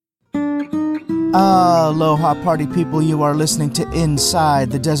Aloha party people, you are listening to Inside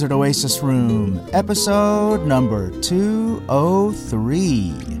the Desert Oasis Room, episode number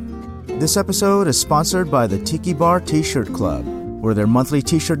 203. This episode is sponsored by the Tiki Bar T-Shirt Club, where their monthly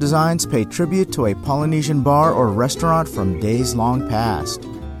t-shirt designs pay tribute to a Polynesian bar or restaurant from days long past.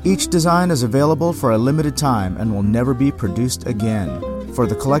 Each design is available for a limited time and will never be produced again. For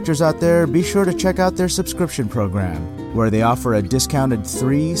the collectors out there, be sure to check out their subscription program, where they offer a discounted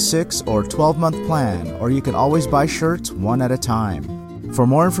 3, 6, or 12-month plan, or you can always buy shirts one at a time. For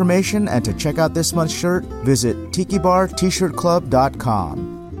more information and to check out this month's shirt, visit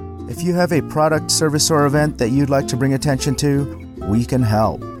tikibartshirtclub.com. If you have a product, service, or event that you'd like to bring attention to, we can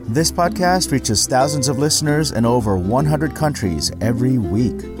help. This podcast reaches thousands of listeners in over 100 countries every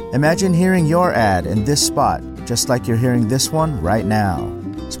week. Imagine hearing your ad in this spot, just like you're hearing this one right now.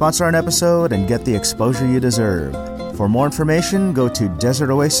 Sponsor an episode and get the exposure you deserve. For more information, go to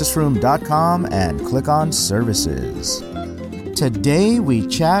desertoasisroom.com and click on Services. Today we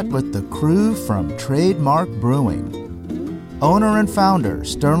chat with the crew from Trademark Brewing. Owner and founder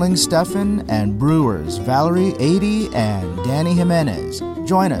Sterling Steffen and brewers Valerie Ady and Danny Jimenez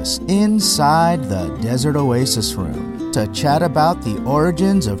join us inside the Desert Oasis Room to chat about the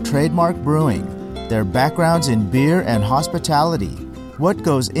origins of Trademark Brewing, their backgrounds in beer and hospitality, what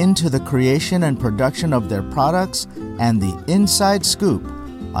goes into the creation and production of their products, and the inside scoop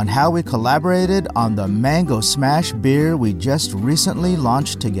on how we collaborated on the Mango Smash beer we just recently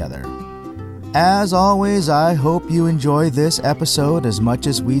launched together. As always, I hope you enjoy this episode as much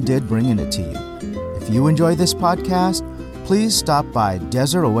as we did bringing it to you. If you enjoy this podcast, please stop by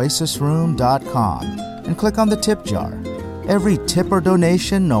desertoasisroom.com and click on the tip jar. Every tip or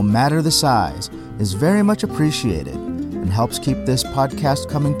donation, no matter the size, is very much appreciated and helps keep this podcast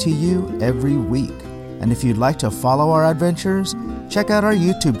coming to you every week. And if you'd like to follow our adventures, check out our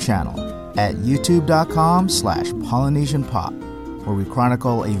YouTube channel at youtube.com/PolynesianPop, where we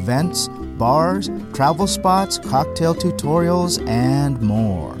chronicle events, bars, travel spots, cocktail tutorials, and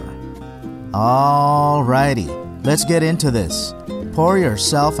more. Alrighty, let's get into this. Pour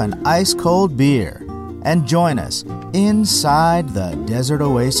yourself an ice-cold beer and join us inside the Desert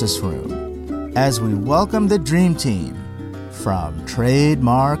Oasis Room as we welcome the Dream Team from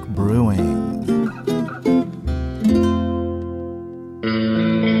Trademark Brewing.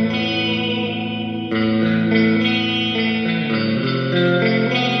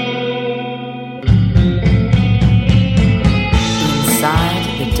 Inside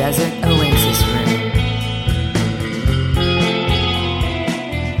the Desert Oasis Room.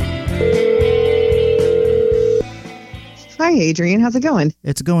 Hi, Adrian. How's it going?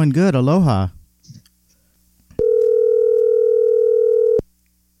 It's going good. Aloha.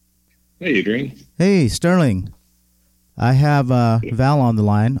 Hey, Adrian. Hey, Sterling. I have Val on the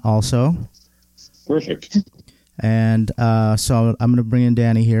line also. Perfect. And so I'm going to bring in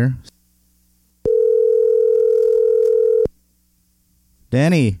Danny here.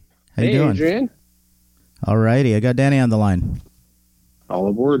 Danny, how you doing? Adrian. All righty. I got Danny on the line. All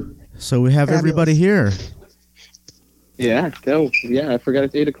aboard. So we have Fabulous. everybody here. Yeah, I forgot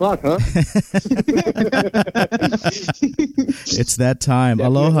it's 8 o'clock, huh? It's that time.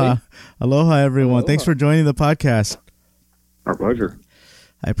 Definitely. Aloha, everyone. Aloha. Thanks for joining the podcast. Our pleasure.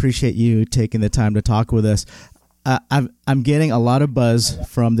 I appreciate you taking the time to talk with us. I'm getting a lot of buzz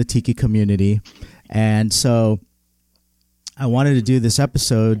from the Tiki community, and so I wanted to do this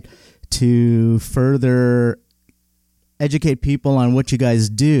episode to further educate people on what you guys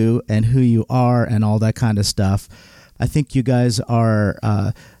do and who you are and all that kind of stuff. I think you guys are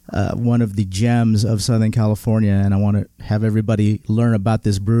one of the gems of Southern California, and I want to have everybody learn about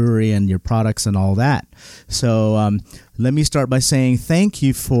this brewery and your products and all that. So let me start by saying thank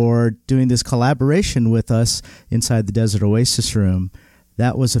you for doing this collaboration with us inside the Desert Oasis Room.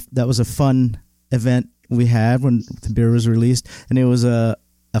 That was a fun event we had when the beer was released, and it was a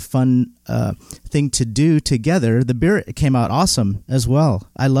fun thing to do together. The beer came out awesome as well.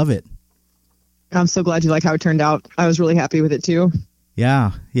 I love it. I'm so glad you like how it turned out. I was really happy with it too.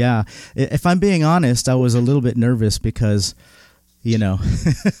 Yeah. If I'm being honest, I was a little bit nervous because,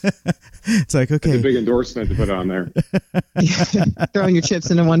 it's like, okay. That's a big endorsement to put on there. Throwing your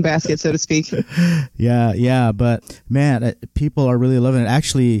chips into one basket, so to speak. Yeah. But, man, people are really loving it.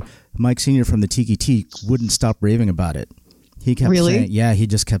 Actually, Mike Sr. from the Tiki Teak wouldn't stop raving about it. He kept saying, he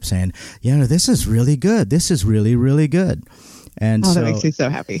just kept saying, this is really good. This is really, really good. And that makes me so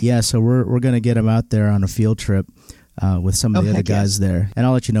happy. Yeah, so we're going to get him out there on a field trip with some of the other guys there. And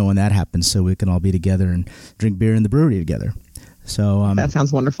I'll let you know when that happens so we can all be together and drink beer in the brewery together. So that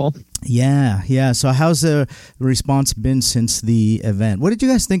sounds wonderful. Yeah. So how's the response been since the event? What did you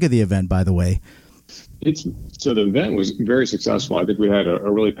guys think of the event, by the way? So the event was very successful. I think we had a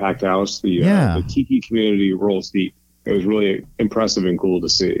really packed house. The tiki community rolls deep. It was really impressive and cool to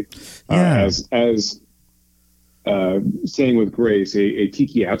see. As saying with Grace, a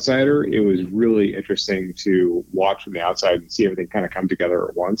tiki outsider, it was really interesting to watch from the outside and see everything kind of come together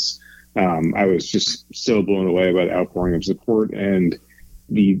at once. I was just so blown away by the outpouring of support, and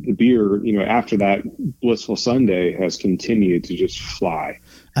the beer, after that blissful Sunday has continued to just fly.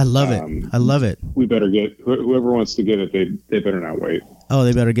 I love it. I love it. We better get whoever wants to get it. They better not wait. Oh,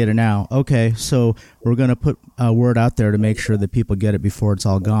 they better get it now. Okay, so we're going to put a word out there to make sure that people get it before it's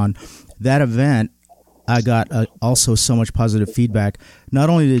all gone. That event, I got also so much positive feedback. Not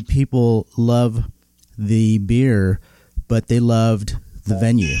only did people love the beer, but they loved the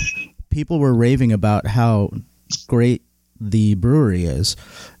venue. People were raving about how great the brewery is.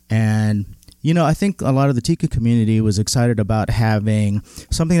 And, I think a lot of the tiki community was excited about having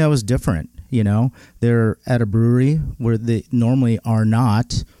something that was different. They're at a brewery where they normally are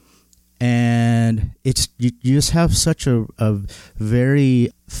not. And you just have such a very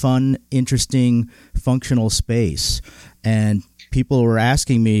fun, interesting, functional space. And people were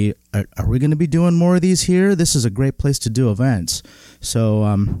asking me, are we going to be doing more of these here? This is a great place to do events. So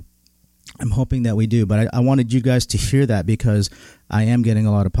I'm hoping that we do. But I wanted you guys to hear that because I am getting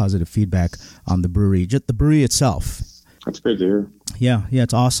a lot of positive feedback on the brewery, just the brewery itself. That's great to hear. Yeah,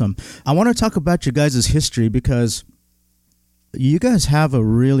 it's awesome. I want to talk about your guys' history because you guys have a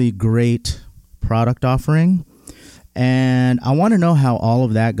really great product offering, and I want to know how all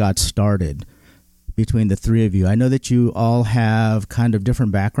of that got started between the three of you. I know that you all have kind of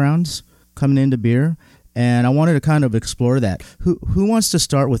different backgrounds coming into beer, and I wanted to kind of explore that. Who wants to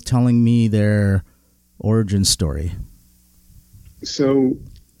start with telling me their origin story? So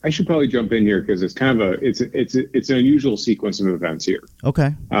I should probably jump in here because it's kind of it's an unusual sequence of events here.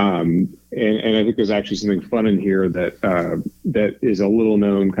 Okay. And I think there's actually something fun in here that is a little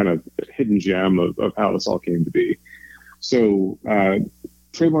known kind of hidden gem of how this all came to be. So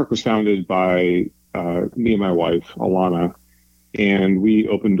Trademark was founded by me and my wife, Alana, and we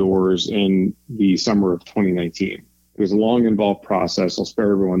opened doors in the summer of 2019. It was a long, involved process. I'll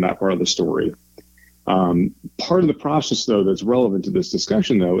spare everyone that part of the story. Part of the process, though, that's relevant to this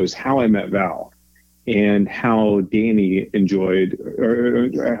discussion, though, is how I met Val and how Danny Danny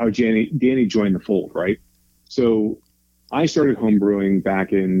joined the fold, right? So I started homebrewing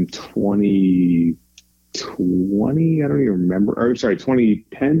back in 2020. I don't even remember. Or sorry,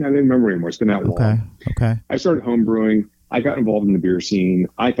 2010. I don't remember anymore. It's been that long. Okay. I started homebrewing. I got involved in the beer scene.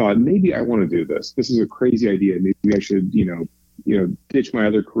 I thought maybe I want to do this. This is a crazy idea. Maybe I should, ditch my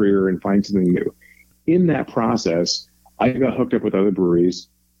other career and find something new. In that process, I got hooked up with other breweries,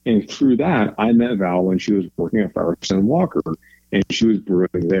 and through that, I met Val when she was working at Firestone Walker, and she was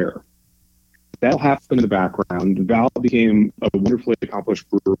brewing there. That happened in the background. Val became a wonderfully accomplished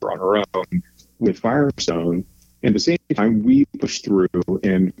brewer on her own with Firestone, and at the same time, we pushed through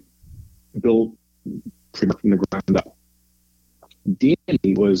and built pretty much from the ground up.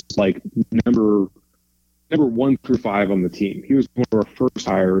 Danny was like number 1 through 5 on the team. He was one of our first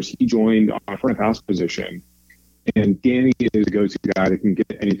hires. He joined on a front of house position, and Danny is a go-to guy that can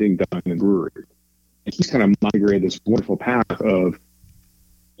get anything done in the brewery. And he's kind of migrated this wonderful path of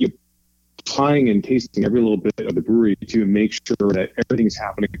trying and tasting every little bit of the brewery to make sure that everything's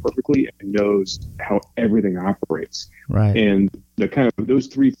happening perfectly and knows how everything operates. Right. And the kind of those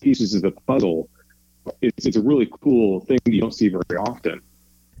three pieces of the puzzle, it's a really cool thing that you don't see very often.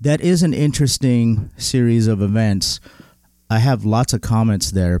 That is an interesting series of events. I have lots of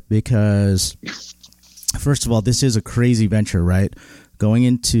comments there because, first of all, this is a crazy venture, right? Going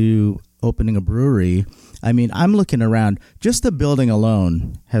into opening a brewery. I mean, I'm looking around. Just the building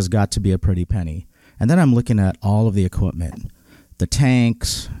alone has got to be a pretty penny. And then I'm looking at all of the equipment, the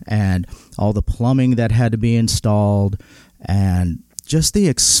tanks and all the plumbing that had to be installed and just the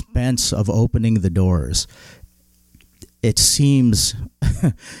expense of opening the doors. It seems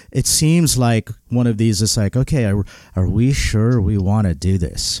like one of these is like, okay, are we sure we want to do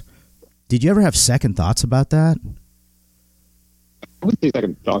this? Did you ever have second thoughts about that? I wouldn't say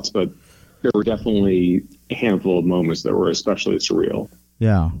second thoughts, but there were definitely a handful of moments that were especially surreal.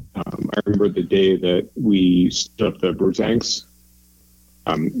 Yeah. I remember the day that we stood up the brew tanks.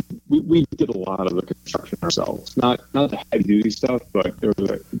 We did a lot of the construction ourselves, not the heavy duty stuff, but there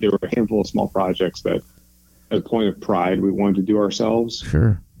were a handful of small projects that, at a point of pride, we wanted to do ourselves.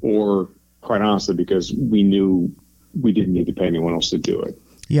 Sure. Or quite honestly, because we knew we didn't need to pay anyone else to do it.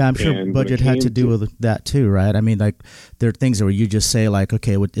 Yeah, I'm sure budget had to do with that too, right? I mean, like there are things where you just say like,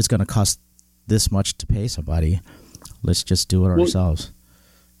 okay, it's going to cost this much to pay somebody. Let's just do it ourselves.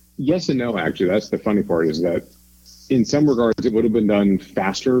 yes and no, actually. That's the funny part, is that in some regards it would have been done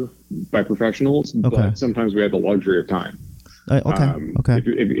faster by professionals, but sometimes we had the luxury of time. Okay.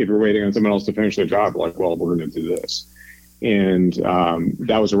 If you're waiting on someone else to finish their job, like, well, we're going to do this. And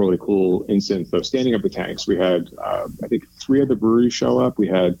that was a really cool instance of standing up the tanks. We had, I think, 3 other breweries show up. We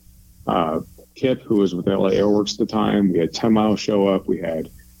had Kip, who was with LA Airworks at the time. We had 10 Mile show up. We had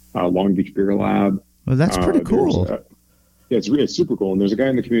Long Beach Beer Lab. Well, that's pretty cool. Yeah, it's super cool. And there's a guy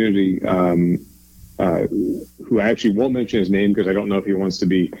in the community who I actually won't mention his name because I don't know if he wants to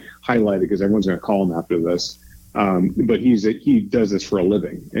be highlighted, because everyone's going to call him after this. But he does this for a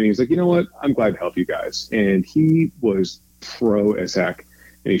living. And he's like, you know what? I'm glad to help you guys. And he was pro as heck.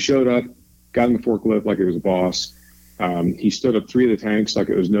 And he showed up, got in the forklift like he was a boss. He stood up 3 of the tanks like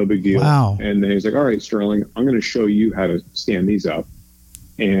it was no big deal. Wow. And then he's like, all right, Sterling, I'm going to show you how to stand these up.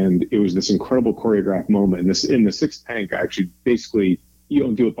 And it was this incredible choreographed moment. And in the 6th tank, actually, basically, you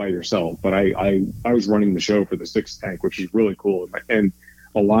don't do it by yourself. But I was running the show for the 6th tank, which is really cool. And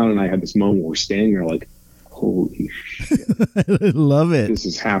Alana and I had this moment where we're standing there like, holy shit. I love it. This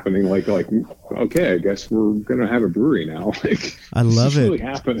is happening. Like, okay, I guess we're going to have a brewery now. I love it. It's really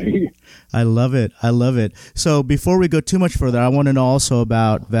happening. I love it. So before we go too much further, I want to know also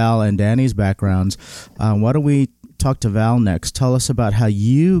about Val and Danny's backgrounds. Why don't we talk to Val next? Tell us about how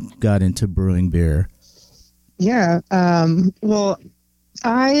you got into brewing beer. Yeah. Well,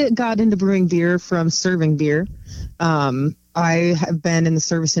 I got into brewing beer from serving beer. I have been in the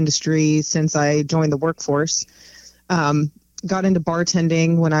service industry since I joined the workforce. Got into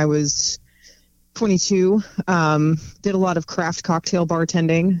bartending when I was 22. Did a lot of craft cocktail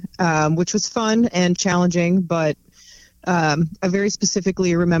bartending, which was fun and challenging, but I very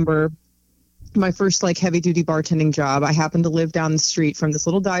specifically remember my first heavy duty bartending job. I happened to live down the street from this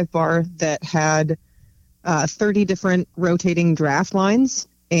little dive bar that had 30 different rotating draft lines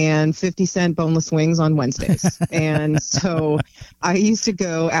and 50-cent boneless wings on Wednesdays. And so I used to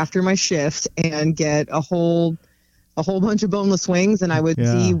go after my shift and get a whole bunch of boneless wings, and I would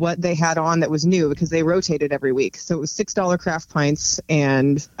see what they had on that was new, because they rotated every week. So it was $6 craft pints,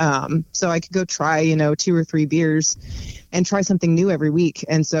 and so I could go try 2 or 3 beers and try something new every week.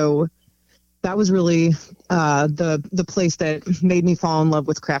 And so that was really the place that made me fall in love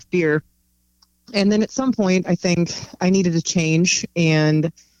with craft beer. And then at some point, I think I needed a change, and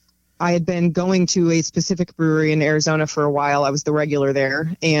I had been going to a specific brewery in Arizona for a while. I was the regular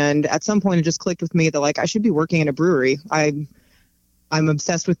there. And at some point, it just clicked with me that, I should be working in a brewery. I'm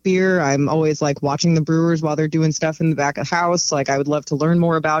obsessed with beer. I'm always, watching the brewers while they're doing stuff in the back of the house. I would love to learn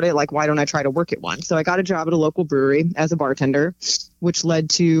more about it. Why don't I try to work at one? So I got a job at a local brewery as a bartender, which led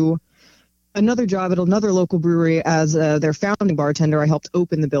to another job at another local brewery as their founding bartender. I helped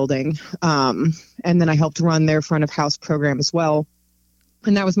open the building, and then I helped run their front of house program as well.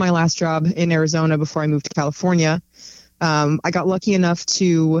 And that was my last job in Arizona before I moved to California. I got lucky enough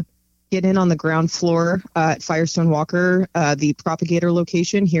to get in on the ground floor at Firestone Walker, the Propagator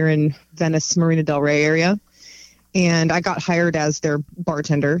location here in Venice, Marina del Rey area. And I got hired as their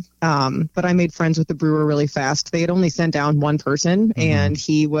bartender, but I made friends with the brewer really fast. They had only sent down one person, and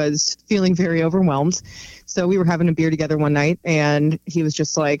he was feeling very overwhelmed. So we were having a beer together one night, and he was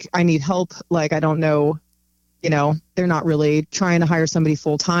just like, I need help. I don't know, they're not really trying to hire somebody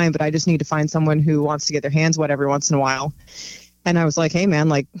full time, but I just need to find someone who wants to get their hands wet every once in a while. And I was like, hey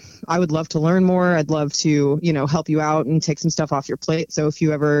man, I would love to learn more. I'd love to, help you out and take some stuff off your plate. So if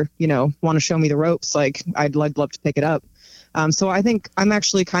you ever, want to show me the ropes, I'd love to pick it up. So I think I'm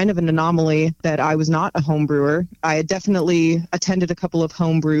actually kind of an anomaly that I was not a home brewer. I had definitely attended a couple of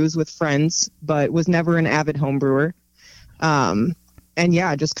home brews with friends, but was never an avid home brewer. And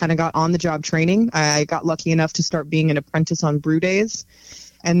yeah, just kind of got on the job training. I got lucky enough to start being an apprentice on brew days,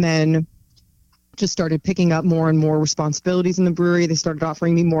 and then just started picking up more and more responsibilities in the brewery. They started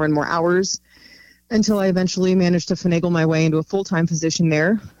offering me more and more hours until I eventually managed to finagle my way into a full-time position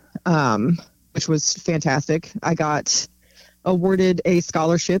there, which was fantastic. I got awarded a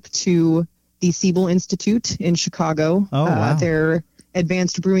scholarship to the Siebel Institute in Chicago, their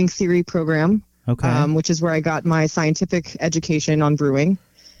advanced brewing theory program, which is where I got my scientific education on brewing.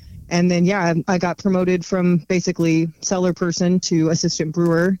 And then, I got promoted from basically cellar person to assistant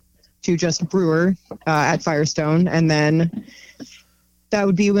brewer to just brewer at Firestone. And then that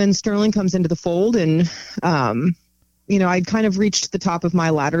would be when Sterling comes into the fold. And, I'd kind of reached the top of my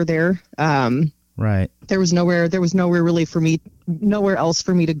ladder there. Right. There was nowhere really nowhere else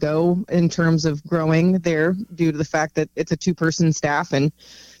for me to go in terms of growing there, due to the fact that it's a 2-person staff and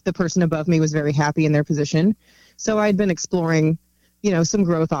the person above me was very happy in their position. So I'd been exploring, some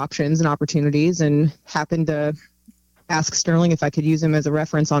growth options and opportunities, and happened to ask Sterling if I could use him as a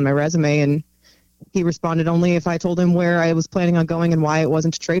reference on my resume, and he responded only if I told him where I was planning on going and why it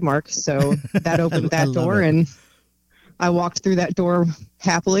wasn't a trademark. So that opened that door, and I walked through that door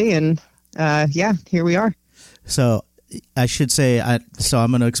happily, and here we are. So I should say, so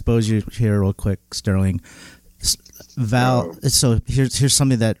I'm going to expose you here real quick, Sterling. Val, so here's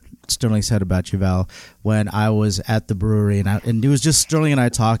something that Sterling said about you, Val, when I was at the brewery, and it was just Sterling and I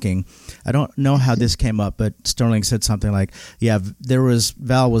talking. I don't know how this came up, but Sterling said something like, yeah,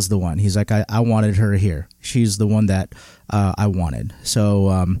 Val was the one. He's like, I wanted her here. She's the one that I wanted. So,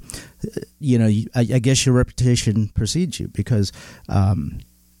 I guess your reputation precedes you because,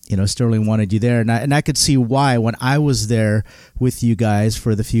 Sterling wanted you there. And I could see why when I was there with you guys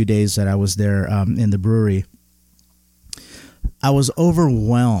for the few days that I was there in the brewery. I was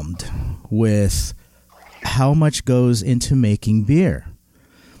overwhelmed with how much goes into making beer.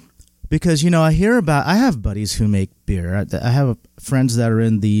 Because, I have buddies who make beer. I have friends that are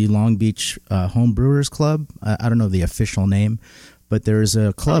in the Long Beach Home Brewers Club. I don't know the official name, but there's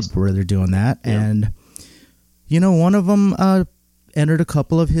a club where they're doing that. Yeah. And, one of them entered a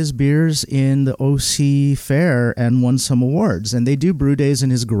couple of his beers in the OC Fair and won some awards. And they do brew days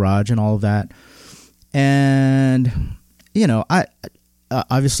in his garage and all of that. And I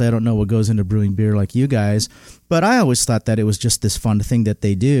obviously I don't know what goes into brewing beer like you guys, but I always thought that it was just this fun thing that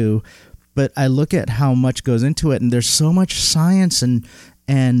they do. But I look at how much goes into it, and there's so much science and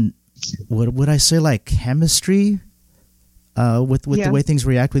what would I say, like chemistry with the way things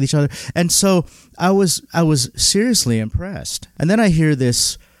react with each other. And so I was seriously impressed. And then I hear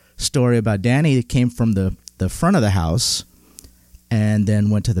this story about Danny that came from the front of the house and then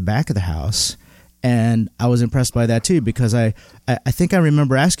went to the back of the house. And I was impressed by that too, because I think I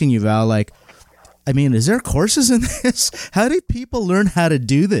remember asking you, Val, like, I mean, is there courses in this? How do people learn how to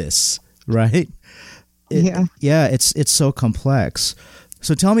do this? Right? Yeah, it's so complex.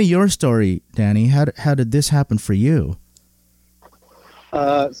 So tell me your story, Danny. How did this happen for you?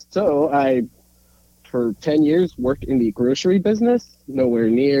 So I, for 10 years, worked in the grocery business, nowhere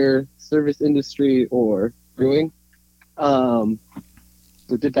near service industry or brewing. So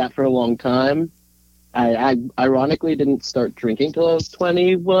did that for a long time. I ironically didn't start drinking till I was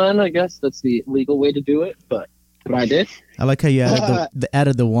 21. I guess that's the legal way to do it, but I did. I like how you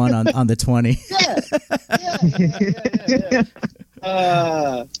added the one on the 20.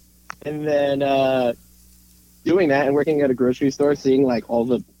 Yeah. And then doing that and working at a grocery store, seeing like all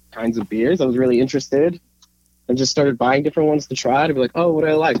the kinds of beers, I was really interested and just started buying different ones to try to be like, oh, what do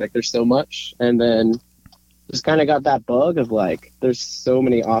I like? Like, there's so much. And then just kind of got that bug of like, there's so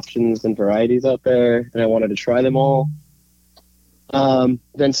many options and varieties out there, and I wanted to try them all.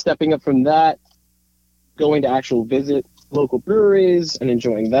 Then stepping up from that, going to actual visit local breweries and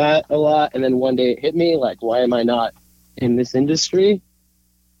enjoying that a lot. And then one day it hit me, like, why am I not in this industry?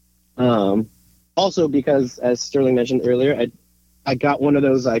 Also because, as Sterling mentioned earlier, I got one of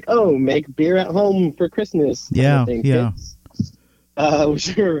those like, oh, make beer at home for Christmas. Yeah.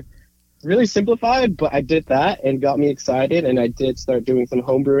 Which are really simplified, but I did that and got me excited, and I did start doing some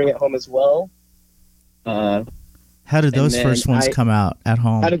home brewing at home as well. How did those first ones come out at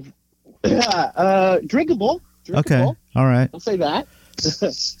home? Drinkable. Okay, all right. I'll say that.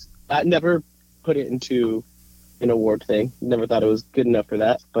 I never put it into an award thing. Never thought it was good enough for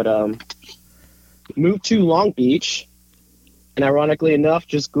that. But moved to Long Beach, and ironically enough,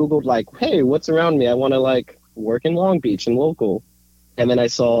 just Googled like, hey, what's around me? I want to like work in Long Beach and local. And then I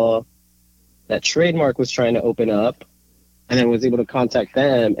saw that Trademark was trying to open up, and then was able to contact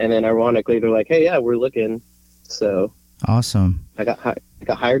them. And then ironically, they're like, hey, yeah, we're looking. So awesome. I got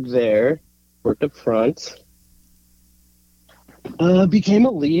hired there, worked up front, became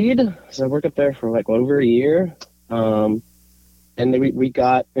a lead. So I worked up there for like over a year. And then we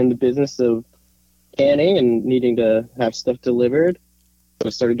got in the business of canning and needing to have stuff delivered. So I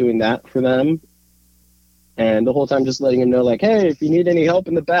started doing that for them. And the whole time just letting them know, like, hey, if you need any help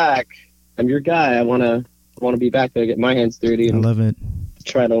in the back, I'm your guy. I want to be back there, get my hands dirty. And I love it.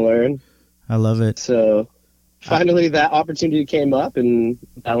 Try to learn. I love it. So finally that opportunity came up, and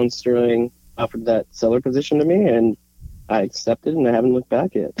Alan Sterling offered that seller position to me, and I accepted, and I haven't looked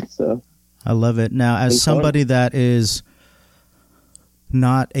back yet. So I love it. Now, as somebody that is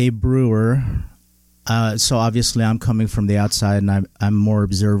not a brewer, so obviously I'm coming from the outside, and I'm more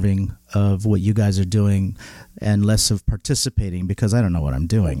observing of what you guys are doing and less of participating, because I don't know what I'm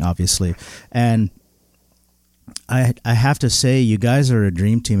doing, obviously. And I have to say, you guys are a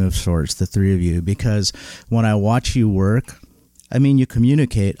dream team of sorts, the three of you, because when I watch you work, I mean, you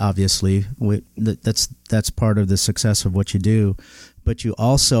communicate, obviously. That's part of the success of what you do. but you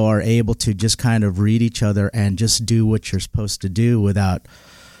also are able to just kind of read each other and just do what you're supposed to do without,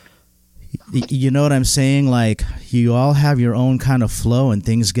 you know what I'm saying? Like, you all have your own kind of flow and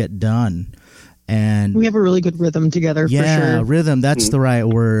things get done. And we have a really good rhythm together. Yeah, for sure. Rhythm. That's the right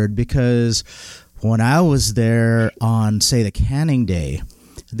word, because when I was there on, say, the canning day,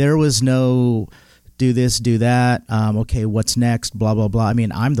 there was no do this, do that. Okay, what's next? Blah, blah, blah. I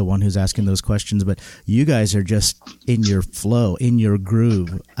mean, I'm the one who's asking those questions, but you guys are just in your flow, in your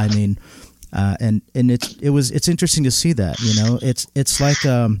groove. I mean, and it's interesting to see that, you know, it's like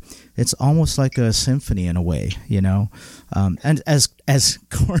it's almost like a symphony in a way, you know, and as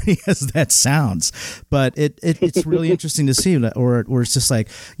corny as that sounds, but it's really interesting to see, or it's just like,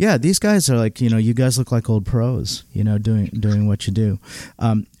 yeah, these guys are like, you know, you guys look like old pros, you know, doing what you do.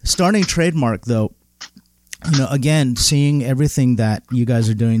 Starting Trademark, though, you know, again, seeing everything that you guys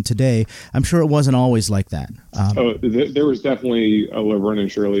are doing today, I'm sure it wasn't always like that. There was definitely a Laverne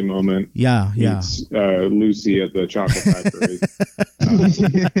and Shirley moment. Yeah. It's, Lucy at the chocolate factory.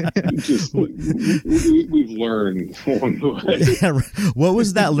 We've learned along the way. What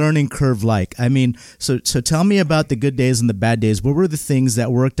was that learning curve like? I mean, so tell me about the good days and the bad days. What were the things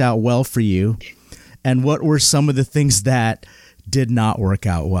that worked out well for you, and what were some of the things that did not work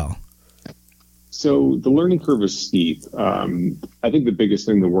out well? So the learning curve is steep. I think the biggest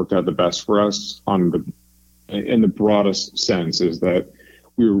thing that worked out the best for us in the broadest sense is that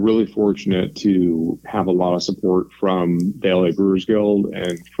we were really fortunate to have a lot of support from the LA Brewers Guild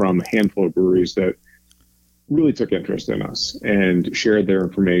and from a handful of breweries that really took interest in us and shared their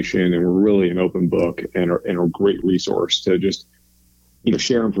information, and were really an open book and a great resource to just, you know,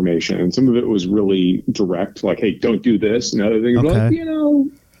 share information. And some of it was really direct, like, hey, don't do this. And other things like, you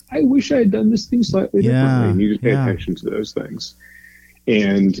know, I wish I had done this thing slightly differently. And you just pay attention to those things.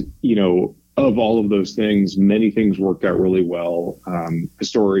 And, you know, of all of those things, many things worked out really well.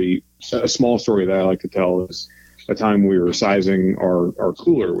 A small story that I like to tell is a time we were sizing our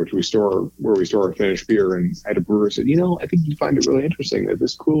cooler, where we store our finished beer. And I had a brewer said, you know, I think you'd find it really interesting that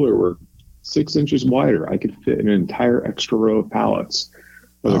this cooler were 6 inches wider. I could fit an entire extra row of pallets.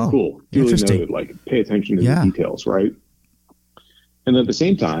 I was like, cool. Duly noted, like, pay attention to the details, right? And at the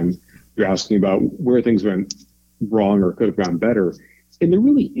same time, you're asking about where things went wrong or could have gone better. And there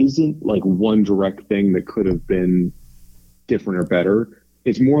really isn't like one direct thing that could have been different or better.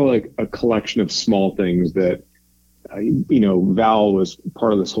 It's more like a collection of small things that, you know, Val was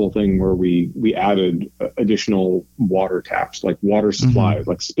part of this whole thing where we added additional water taps, like water supplies,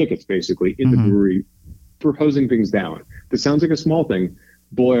 like spigots basically in the brewery, proposing things down. This sounds like a small thing.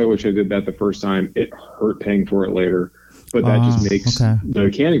 Boy, I wish I did that the first time. It hurt paying for it later. But that just makes the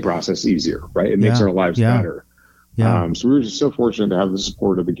canning process easier, right? It makes our lives better. Yeah. So we were just so fortunate to have the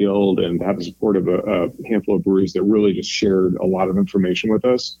support of the Guild and to have the support of a handful of breweries that really just shared a lot of information with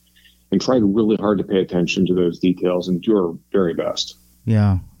us and tried really hard to pay attention to those details and do our very best.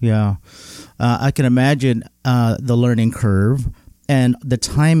 Yeah. I can imagine the learning curve and the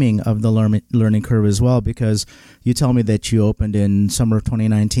timing of the learning curve as well, because you tell me that you opened in summer of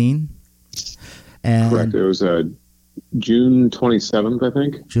 2019. And correct. It was June 27th, I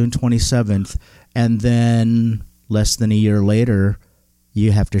think. June 27th. And then less than a year later,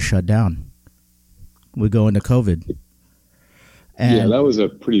 you have to shut down. We go into COVID. And that was a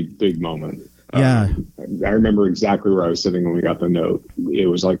pretty big moment. Yeah. I remember exactly where I was sitting when we got the note. It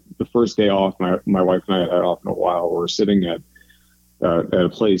was like the first day off. My wife and I had off in a while. We're sitting at a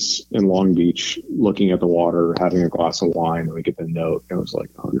place in Long Beach looking at the water, having a glass of wine, and we get the note. And I was like,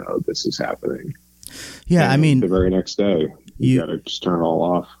 oh no, this is happening. Yeah, and I mean, the very next day, you got to just turn it all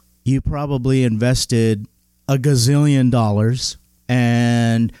off. You probably invested $1 gazillion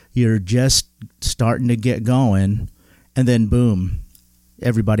and you're just starting to get going, and then boom,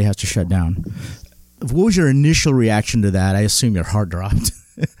 everybody has to shut down. What was your initial reaction to that? I assume your heart dropped.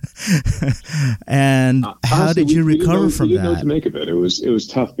 And how honestly, did you recover from that? We didn't know what that? to make of it. It was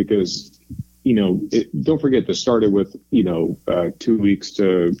tough because, you know, don't forget this started with, 2 weeks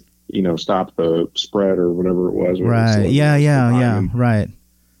to, stop the spread or whatever it was. Right. Yeah. Right.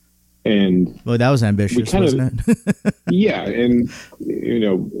 And well, that was ambitious, wasn't it? Yeah. And,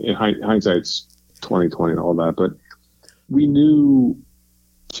 in hindsight's 2020 and all that, but we knew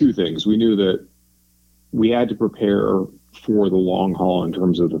two things. We knew that we had to prepare for the long haul in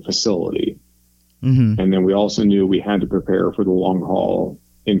terms of the facility. Mm-hmm. And then we also knew we had to prepare for the long haul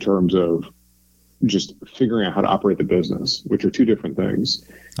in terms of just figuring out how to operate the business, which are two different things.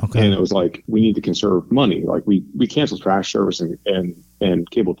 Okay. And it was like, we need to conserve money. Like we canceled trash service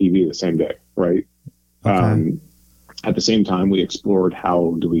and cable TV the same day. Right. Okay. At the same time, we explored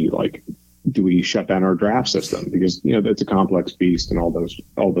how do we do we shut down our draft system because that's a complex beast and all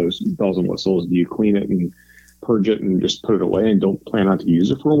those bells and whistles? Do you clean it and purge it and just put it away and don't plan on to use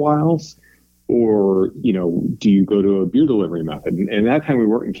it for a while? Or, do you go to a beer delivery method? And that time we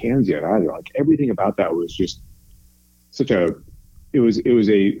weren't in cans yet either. Like everything about that was just it was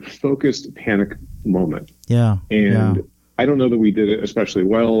a focused panic moment. Yeah. And I don't know that we did it especially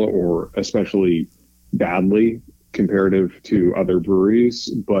well or especially badly comparative to other breweries,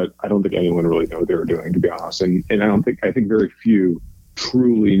 but I don't think anyone really knew what they were doing, to be honest. And I think very few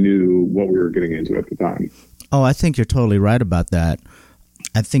truly knew what we were getting into at the time. Oh, I think you're totally right about that.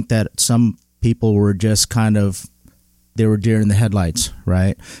 I think that some people were just they were deer in the headlights,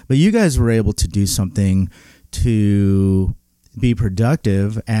 right? But you guys were able to do something to be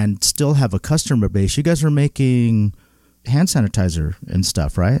productive and still have a customer base. You guys were making hand sanitizer and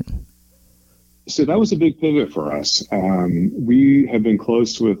stuff, right? So that was a big pivot for us. We have been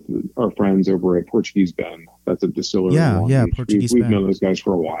close with our friends over at Portuguese Bend. That's a distillery. Yeah, Portuguese Bend. We've known those guys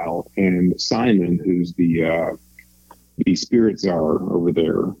for a while. And Simon, who's the spirit czar over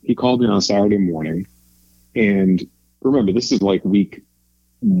there, he called me on a Saturday morning. And remember, this is like week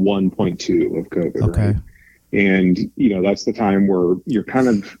 1.2 of COVID, okay. Right? And, that's the time where you're kind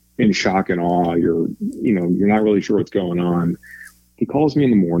of in shock and awe. You're not really sure what's going on. He calls me in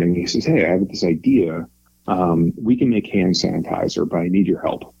the morning. He says, "Hey, I have this idea. We can make hand sanitizer, but I need your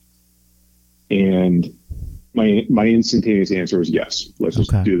help." And my instantaneous answer was yes. Let's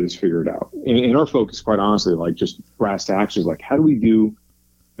just do this, figure it out. And our focus, quite honestly, like just brass tacks, is like, how do we do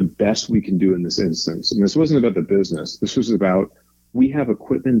the best we can do in this instance? And this wasn't about the business. This was about, we have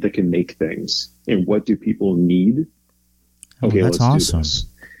equipment that can make things, and what do people need? Okay, that's let's awesome. do this.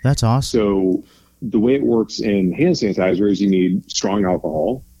 That's awesome. So the way it works in hand sanitizer is you need strong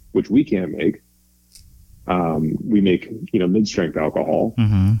alcohol, which we can't make. We make, mid-strength alcohol.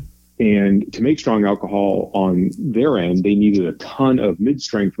 Mm-hmm. And to make strong alcohol on their end, they needed a ton of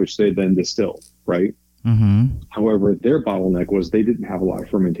mid-strength, which they then distilled, right? Mm-hmm. However, their bottleneck was they didn't have a lot of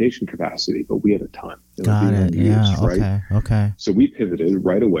fermentation capacity, but we had a ton. Got it. Yeah. Right? Okay. So we pivoted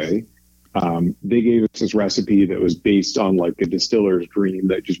right away. They gave us this recipe that was based on like a distiller's dream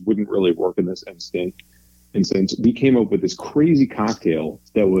that just wouldn't really work in this instance. We came up with this crazy cocktail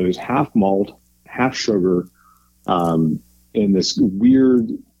that was half malt, half sugar, and this weird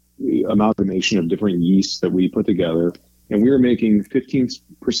amalgamation of different yeasts that we put together. And we were making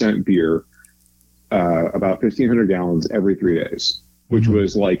 15% beer, about 1,500 gallons every 3 days, which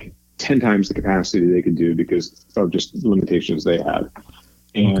was like 10 times the capacity they could do because of just limitations they had.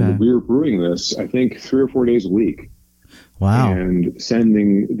 And we were brewing this, I think, 3 or 4 days a week. Wow. And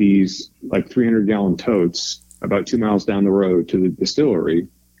sending these like 300-gallon totes about 2 miles down the road to the distillery.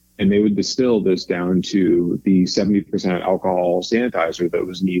 And they would distill this down to the 70% alcohol sanitizer that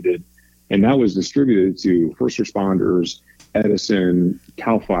was needed. And that was distributed to first responders, Edison,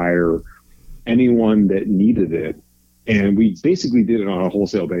 CAL FIRE, anyone that needed it. And we basically did it on a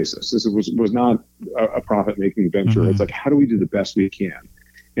wholesale basis. This was not a profit-making venture. Mm-hmm. It's like, how do we do the best we can?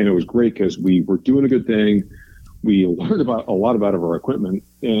 And it was great because we were doing a good thing. We learned a lot about our equipment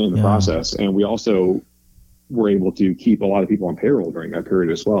in the process. And we also were able to keep a lot of people on payroll during that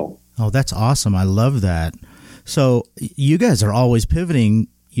period as well. Oh, that's awesome. I love that. So you guys are always pivoting.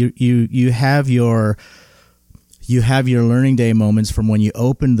 You have your learning day moments from when you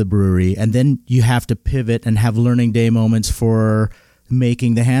opened the brewery, and then you have to pivot and have learning day moments for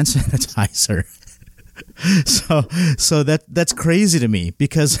making the hand sanitizer. So that's crazy to me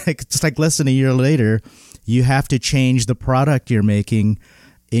because it's like less than a year later, you have to change the product you're making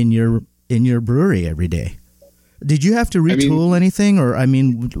in your brewery every day. Did you have to retool anything, or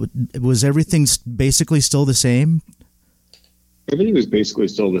was everything basically still the same? Everything was basically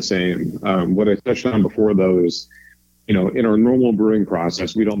still the same. What I touched on before, though, is in our normal brewing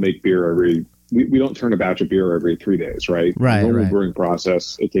process, we don't make beer we don't turn a batch of beer every 3 days, right? Right. Normal brewing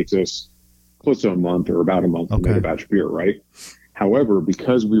process, it takes us close to a month or about a month to make a batch of beer, right? However,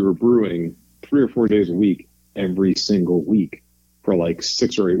 because we were brewing 3 or 4 days a week, every single week for like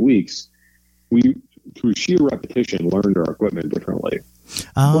 6 or 8 weeks, we, through sheer repetition, learned our equipment differently.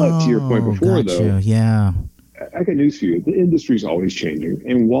 But to your point before, though, I got news for you. The industry's always changing.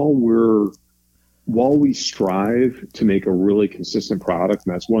 And while we strive to make a really consistent product,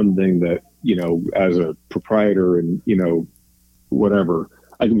 and that's one thing that, as a proprietor and, whatever,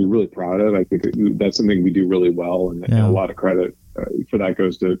 I can be really proud of. I think that's something we do really well. And a lot of credit for that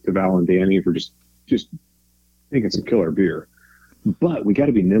goes to Val and Danny for just making some killer beer. But we got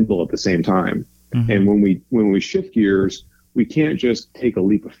to be nimble at the same time. Mm-hmm. And when we shift gears, we can't just take a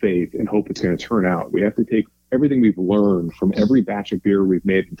leap of faith and hope it's going to turn out. We have to take everything we've learned from every batch of beer we've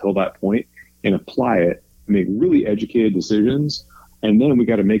made until that point and apply it, make really educated decisions, and then we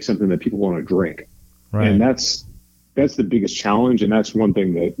got to make something that people want to drink. Right. And that's the biggest challenge, and that's one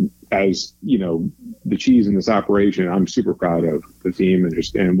thing that, as you know, the cheese in this operation, I'm super proud of the team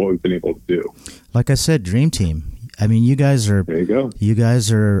and what we've been able to do. Like I said, dream team. I mean, you guys are there. You go. You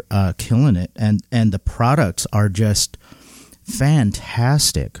guys are killing it, and the products are just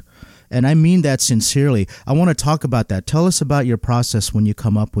fantastic. And I mean that sincerely. I want to talk about that. Tell us about your process when you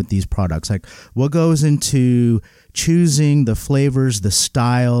come up with these products. Like, what goes into choosing the flavors, the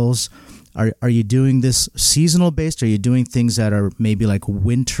styles? Are you doing this seasonal based? Are you doing things that are maybe like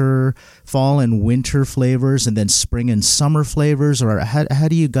fall and winter flavors, and then spring and summer flavors? Or how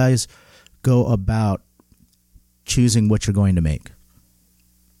do you guys go about choosing what you're going to make?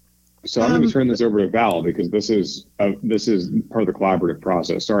 So I'm going to turn this over to Val, because this is part of the collaborative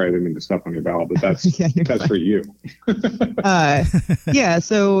process. Sorry, I didn't mean to step on you, Val, but that's that's for you. Yeah.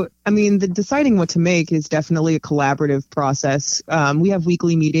 So, I mean, the deciding what to make is definitely a collaborative process. We have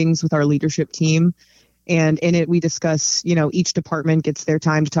weekly meetings with our leadership team, and in it we discuss, each department gets their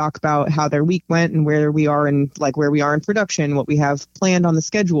time to talk about how their week went and where we are in production, what we have planned on the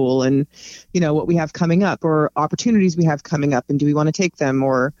schedule, and, what we have coming up or opportunities we have coming up, and do we want to take them,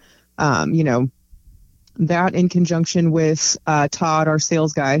 or that in conjunction with Todd, our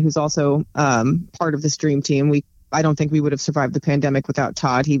sales guy, who's also part of this dream team. I don't think we would have survived the pandemic without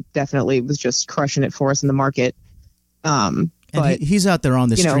Todd. He definitely was just crushing it for us in the market. And he's out there on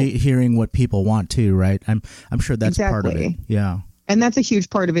the street hearing what people want too, right? I'm sure that's part of it. Yeah. And that's a huge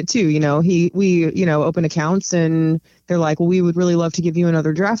part of it too. We open accounts, and they're like, well, we would really love to give you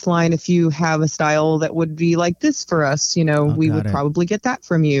another draft line if you have a style that would be like this for us. We would probably get that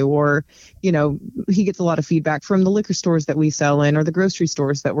from you. Or, he gets a lot of feedback from the liquor stores that we sell in, or the grocery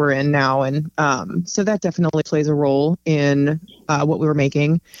stores that we're in now. And so that definitely plays a role in what we were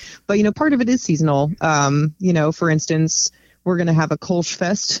making. But, part of it is seasonal. For instance, we're going to have a Kolsch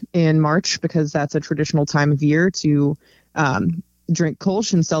Fest in March, because that's a traditional time of year to drink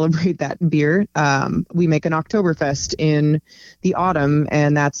Kolsch and celebrate that beer. We make an Oktoberfest in the autumn,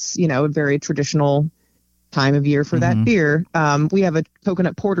 and that's, a very traditional time of year for that beer. We have a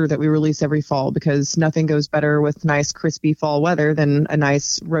coconut porter that we release every fall, because nothing goes better with nice crispy fall weather than a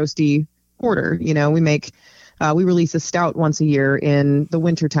nice roasty porter. We release a stout once a year in the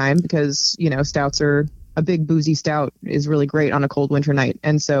winter time, because, stouts are a big boozy stout is really great on a cold winter night.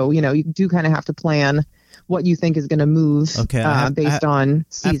 And so, you do kind of have to plan what you think is going to move based on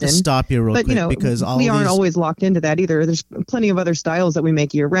season. I have to stop you real quick, because we aren't always locked into that either. There's plenty of other styles that we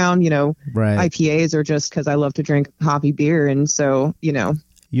make year round. Right. IPAs are just because I love to drink hoppy beer, and so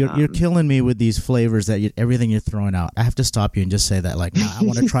You're killing me with these flavors everything you're throwing out. I have to stop you and just say that, like, no, I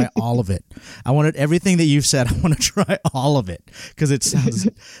want to try all of it. I wanted everything that you've said. I want to try all of it, because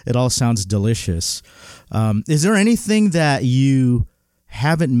it all sounds delicious. Is there anything that you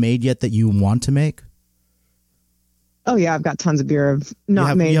haven't made yet that you want to make? Oh yeah, I've got tons of beer I've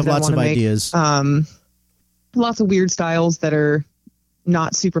not made. You have lots of ideas. Lots of weird styles that are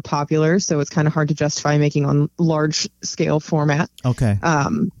not super popular, so it's kind of hard to justify making on large scale format. Okay.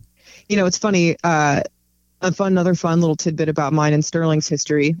 It's funny. Another fun little tidbit about mine and Sterling's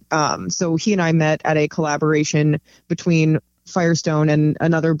history. So he and I met at a collaboration between Firestone and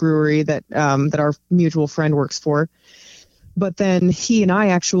another brewery that our mutual friend works for. But then he and I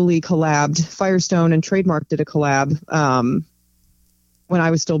actually collabed. Firestone and Trademark did a collab when I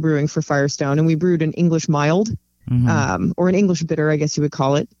was still brewing for Firestone, and we brewed an English mild, or an English bitter, I guess you would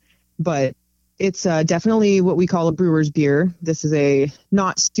call it. But it's definitely what we call a brewer's beer. This is a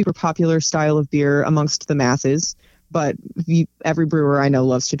not super popular style of beer amongst the masses, but every brewer I know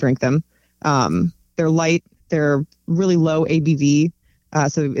loves to drink them. They're light. They're really low ABV.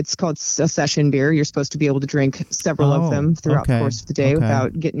 So it's called a session beer. You're supposed to be able to drink several of them throughout the course of the day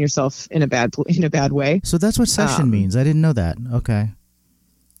without getting yourself in a bad way. So that's what session means. I didn't know that. Okay.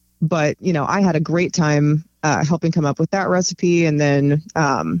 But, I had a great time helping come up with that recipe. And then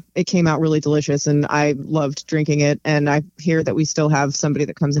it came out really delicious, and I loved drinking it. And I hear that we still have somebody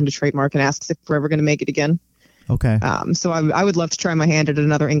that comes into Trademark and asks if we're ever going to make it again. Okay. So I would love to try my hand at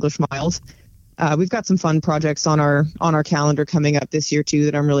another English mild. We've got some fun projects on our calendar coming up this year too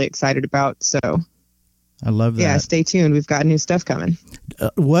that I'm really excited about. So I love that. Yeah, stay tuned. We've got new stuff coming.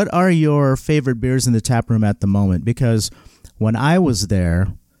 What are your favorite beers in the tap room at the moment? Because when I was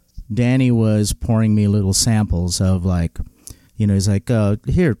there, Danny was pouring me little samples of, like, he's like,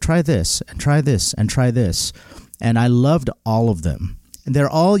 here, try this and try this and try this. And I loved all of them. And they're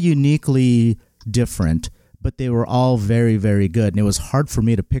all uniquely different, but they were all very, very good. And it was hard for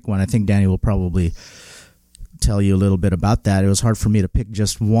me to pick one. I think Danny will probably tell you a little bit about that. It was hard for me to pick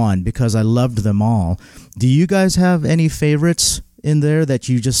just one because I loved them all. Do you guys have any favorites in there that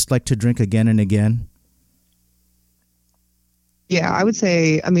you just like to drink again and again? Yeah, I would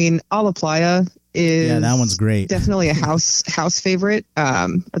say, I mean, A La Playa is that one's great. Definitely a house favorite.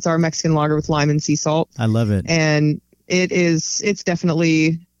 It's our Mexican lager with lime and sea salt. I love it. And it's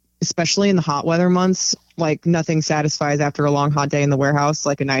definitely, especially in the hot weather months, like nothing satisfies after a long hot day in the warehouse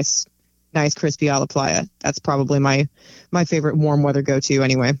like a nice crispy A La Playa. That's probably my favorite warm weather go-to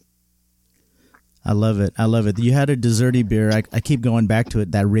anyway. I love it. I love it. You had a desserty beer. I keep going back to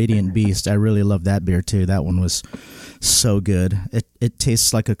it, that Radiant Beast. I really love that beer too. That one was so good. It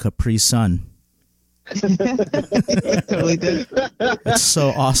tastes like a Capri Sun. It totally did. It's so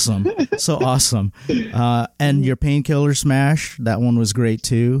awesome. So awesome. And your Painkiller Smash, that one was great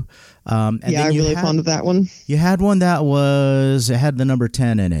too. And yeah, I'm really fond of that one. You had one that it had the number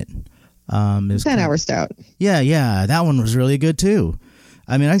 10 in it. 10-hour stout. Yeah. That one was really good too.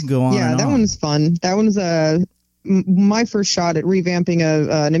 I mean, I can go on. Yeah, that one's fun. That one was my first shot at revamping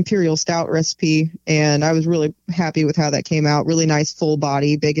an Imperial Stout recipe, and I was really happy with how that came out. Really nice, full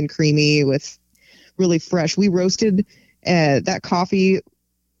body, big and creamy, with really fresh. We roasted that coffee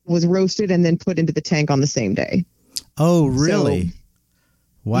was roasted and then put into the tank on the same day. Oh, really? So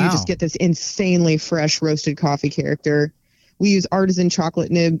wow! You just get this insanely fresh roasted coffee character. We use artisan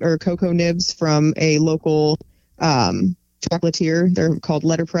chocolate nib or cocoa nibs from a local chocolatier. They're called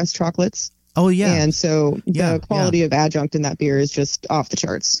letterpress chocolates. Oh, yeah. And so the quality of adjunct in that beer is just off the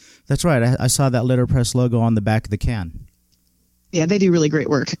charts. That's right. I saw that letterpress logo on the back of the can. Yeah, they do really great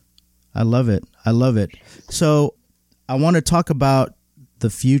work. I love it. I love it. So I want to talk about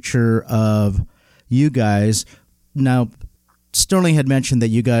the future of you guys. Now, Sterling had mentioned that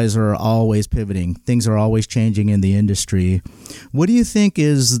you guys are always pivoting. Things are always changing in the industry. What do you think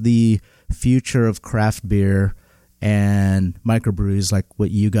is the future of craft beer and microbreweries like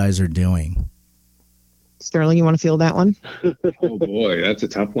what you guys are doing? Sterling, you want to field that one? Oh boy, that's a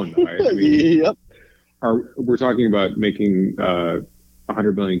tough one. Though. I mean, Yep. We're talking about making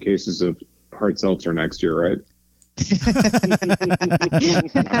 100 million cases of hard seltzer next year, right? I'm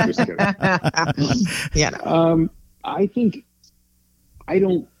just kidding. Yeah. No. I think I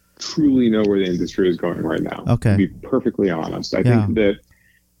don't truly know where the industry is going right now. Okay. To be perfectly honest, I think that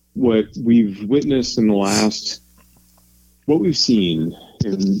what we've witnessed in the last, what we've seen,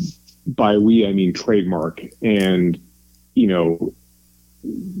 and by we I mean trademark, and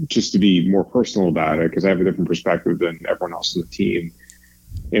just to be more personal about it, because I have a different perspective than everyone else on the team,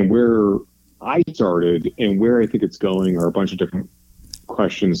 and where I started and where I think it's going are a bunch of different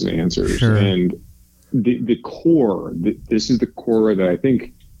questions and answers. Sure. And the core, this is the core that I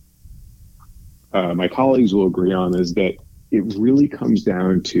think my colleagues will agree on, is that it really comes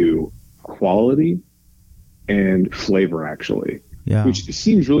down to quality and flavor, actually. Yeah. Which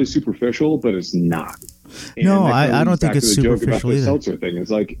seems really superficial, but it's not. And No, that kind of I don't leads think back it's to the joke about superficial the either. seltzer thing.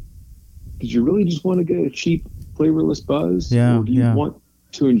 It's like, did you really just want to get a cheap, flavorless buzz? Yeah, Or do you yeah. want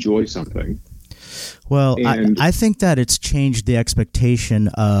to enjoy something? Well, And- I think that it's changed the expectation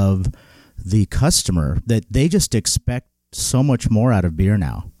of the customer, that they just expect so much more out of beer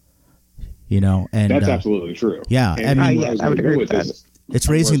now. And That's absolutely true. Yeah, And I mean, what was I would gonna go agree with with is- it's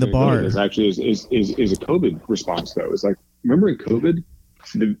raising the what I was gonna go bar. with is actually is a COVID response, though. It's like, remember in COVID,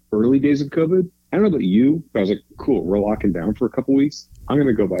 the early days of COVID, I don't know about you, but I was like, cool, we're locking down for a couple weeks. I'm going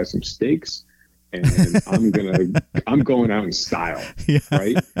to go buy some steaks and I'm going out in style. Yeah.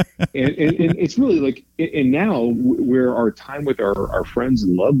 Right. And it's really like, and now where our time with our friends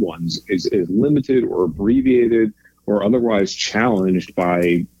and loved ones is limited or abbreviated or otherwise challenged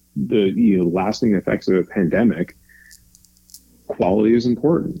by the lasting effects of a pandemic, quality is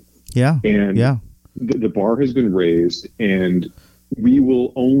important. Yeah. And Yeah. the bar has been raised, and we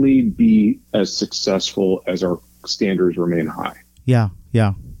will only be as successful as our standards remain high. Yeah.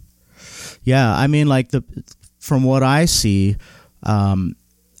 Yeah. Yeah. I mean, like from what I see,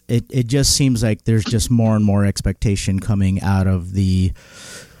 it just seems like there's just more and more expectation coming from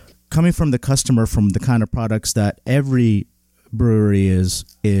the customer, from the kind of products that every brewery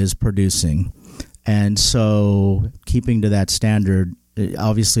is producing. And so keeping to that standard,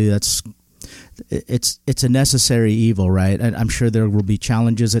 obviously it's a necessary evil, right? And I'm sure there will be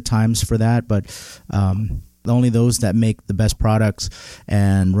challenges at times for that, but only those that make the best products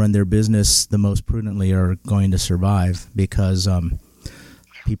and run their business the most prudently are going to survive, because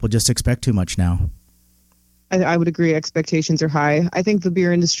people just expect too much now. I would agree. Expectations are high. I think the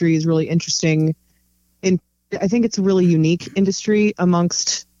beer industry is really interesting. I think it's a really unique industry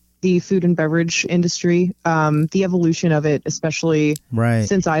amongst the food and beverage industry, the evolution of it, especially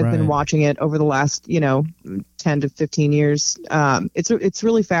since I've been watching it over the last, 10 to 15 years. It's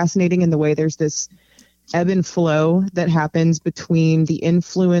really fascinating in the way there's this ebb and flow that happens between the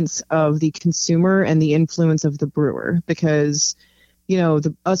influence of the consumer and the influence of the brewer, because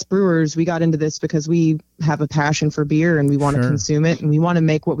us brewers, we got into this because we have a passion for beer and we want to consume it and we want to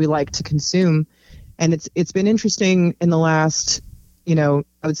make what we like to consume. And it's been interesting in the last, I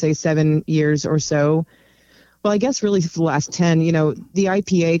would say 7 years or so. Well, I guess really for the last 10, the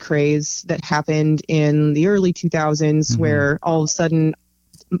IPA craze that happened in the early 2000s, where all of a sudden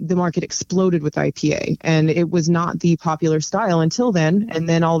the market exploded with IPA, and it was not the popular style until then. And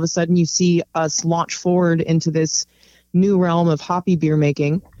then all of a sudden you see us launch forward into this new realm of hoppy beer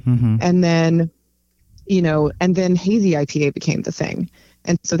making. And then, and then hazy IPA became the thing.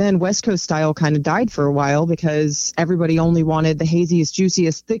 And so then West Coast style kind of died for a while because everybody only wanted the haziest,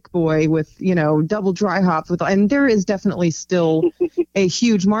 juiciest, thick boy with, double dry hop and there is definitely still a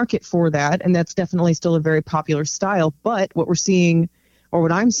huge market for that. And that's definitely still a very popular style. But what we're seeing, or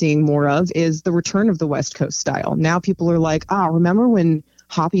what I'm seeing more of, is the return of the West Coast style. Now people are like, remember when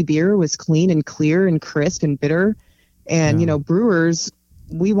hoppy beer was clean and clear and crisp and bitter? And, brewers,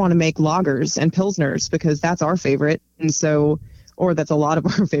 we want to make lagers and pilsners because that's our favorite. And so, or that's a lot of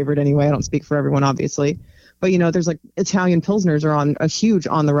our favorite anyway. I don't speak for everyone, obviously. But, there's like Italian pilsners are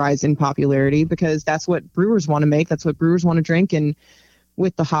on the rise in popularity because that's what brewers want to make. That's what brewers want to drink. And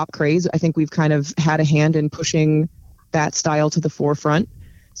with the hop craze, I think we've kind of had a hand in pushing that style to the forefront.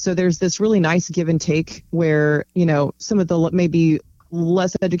 So there's this really nice give and take where, some of the maybe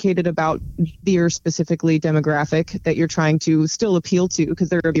less educated about beer specifically demographic that you're trying to still appeal to because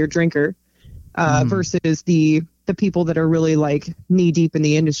they're a beer drinker versus the people that are really like knee deep in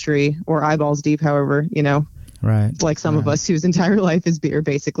the industry or eyeballs deep, however, like some of us whose entire life is beer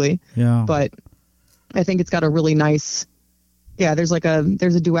basically. Yeah. But I think it's got a really nice, there's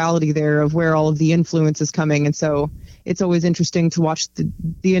a duality there of where all of the influence is coming. And so it's always interesting to watch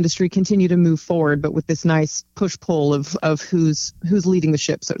the industry continue to move forward, but with this nice push-pull of who's leading the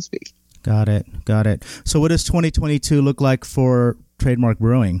ship, so to speak. Got it. So what does 2022 look like for Trademark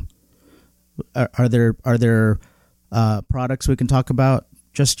Brewing? Are there products we can talk about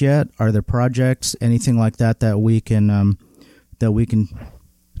just yet? Are there projects, anything like that we can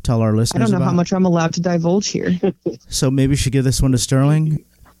tell our listeners about? I don't know how much I'm allowed to divulge here. So maybe we should give this one to Sterling.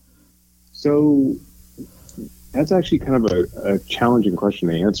 So that's actually kind of a challenging question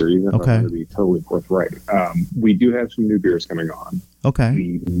to answer, even if I'm going to be totally forthright. We do have some new beers coming on. Okay.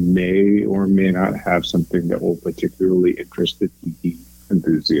 We may or may not have something that will particularly interest the tiki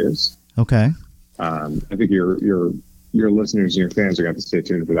enthusiasts. Okay. I think your listeners and your fans are going to stay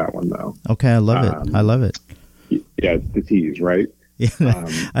tuned for that one, though. Okay, I love it. I love it. Yeah, the teas, right? Yeah,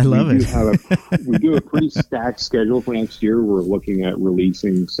 I love it. We do a pretty stacked schedule for next year. We're looking at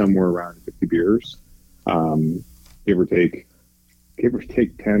releasing somewhere around 50 beers. Give or take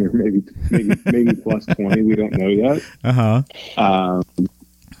 10 or maybe plus 20. We don't know yet.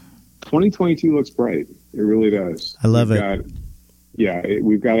 2022 looks bright. It really does. I love it.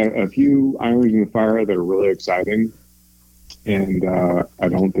 We've got a few irons in the fire that are really exciting, and I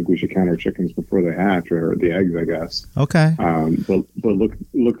don't think we should count our chickens before they hatch, or the eggs, I guess. Okay. But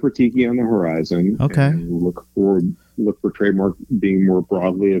look for tiki on the horizon. Okay. And look for Trademark being more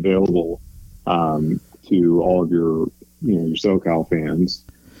broadly available to all of your SoCal fans,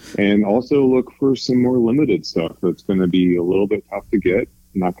 and also look for some more limited stuff that's going to be a little bit tough to get,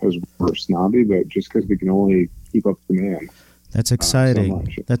 not because we're snobby, but just because we can only keep up demand. That's exciting.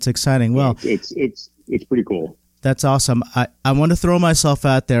 That's exciting. Well, it's pretty cool. That's awesome. I want to throw myself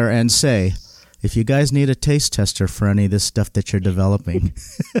out there and say, if you guys need a taste tester for any of this stuff that you're developing,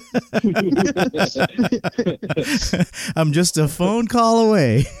 I'm just a phone call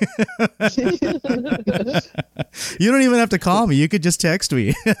away. You don't even have to call me. You could just text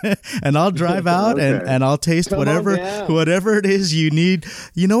me and I'll drive out and I'll taste whatever it is you need.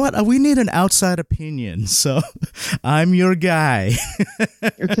 You know what? We need an outside opinion. So I'm your guy.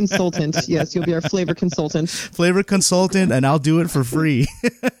 Your consultant. Yes, you'll be our flavor consultant. And I'll do it for free.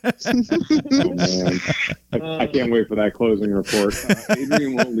 Oh, man. I can't wait for that closing report.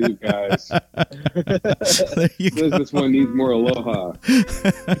 Adrian won't leave, guys. This one needs more aloha.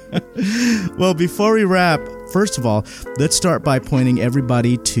 Well, before we wrap, first of all, let's start by pointing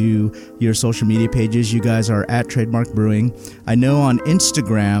everybody to your social media pages. You guys are at Trademark Brewing. I know on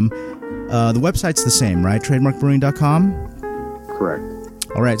Instagram, the website's the same, right? Trademarkbrewing.com? Correct.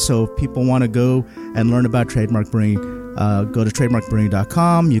 All right, so if people want to go and learn about Trademark Brewing, go to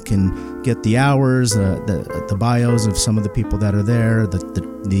trademarkbrewing.com. You can get the hours, the bios of some of the people that are there,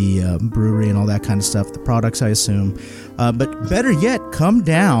 the brewery and all that kind of stuff, the products, I assume. But better yet, come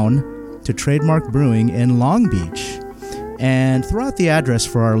down to Trademark Brewing in Long Beach and throw out the address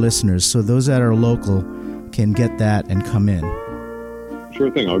for our listeners so those that are local can get that and come in.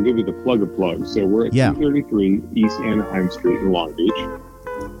 Sure thing. I'll give you the plug of plugs. So we're at 233 East Anaheim Street in Long Beach,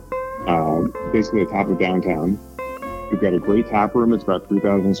 basically the top of downtown. We've got a great tap room. It's about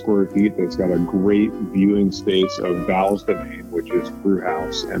 3,000 square feet. It's got a great viewing space of Val's Domain, which is brew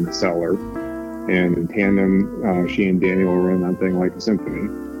house and the cellar. And in tandem, she and Daniel run that thing like a symphony.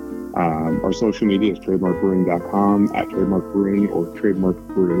 Our social media is trademarkbrewing.com, at trademarkbrewing or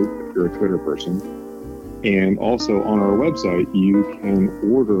trademarkbrew if you're a Twitter person. And also on our website, you can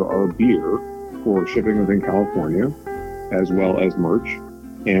order our beer for shipping within California, as well as merch.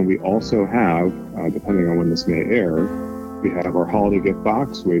 And we also have, depending on when this may air, we have our holiday gift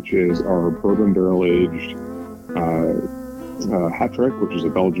box, which is our bourbon barrel-aged hat trick, which is a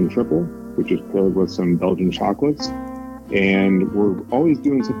Belgian triple, which is paired with some Belgian chocolates. And we're always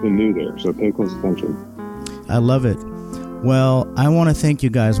doing something new there, so pay close attention. I love it. Well, I want to thank you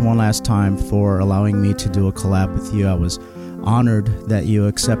guys one last time for allowing me to do a collab with you. I was honored that you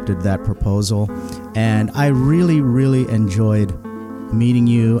accepted that proposal, and I really, really enjoyed meeting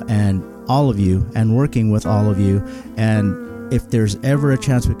you and all of you and working with all of you. And if there's ever a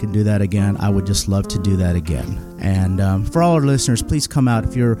chance we can do that again, I would just love to do that again. And for all our listeners, please come out.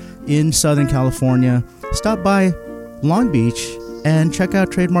 If you're in Southern California, stop by Long Beach and check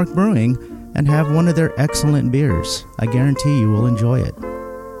out Trademark Brewing and have one of their excellent beers. I guarantee you will enjoy it.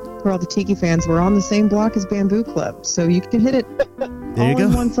 For all the Tiki fans, we're on the same block as Bamboo Club, so you can hit it there you all go.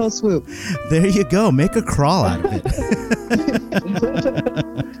 in one fell swoop. There you go. Make a crawl out of it.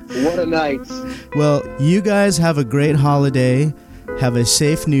 What a night. Well, you guys have a great holiday. Have a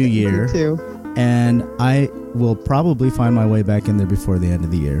safe new year. You too. And I will probably find my way back in there before the end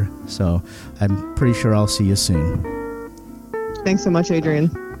of the year. So I'm pretty sure I'll see you soon. Thanks so much, Adrian.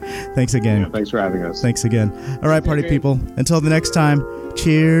 Thanks again. Yeah, thanks for having us. Thanks again. All right, party people. Until the next time,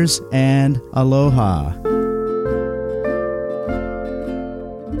 cheers and aloha.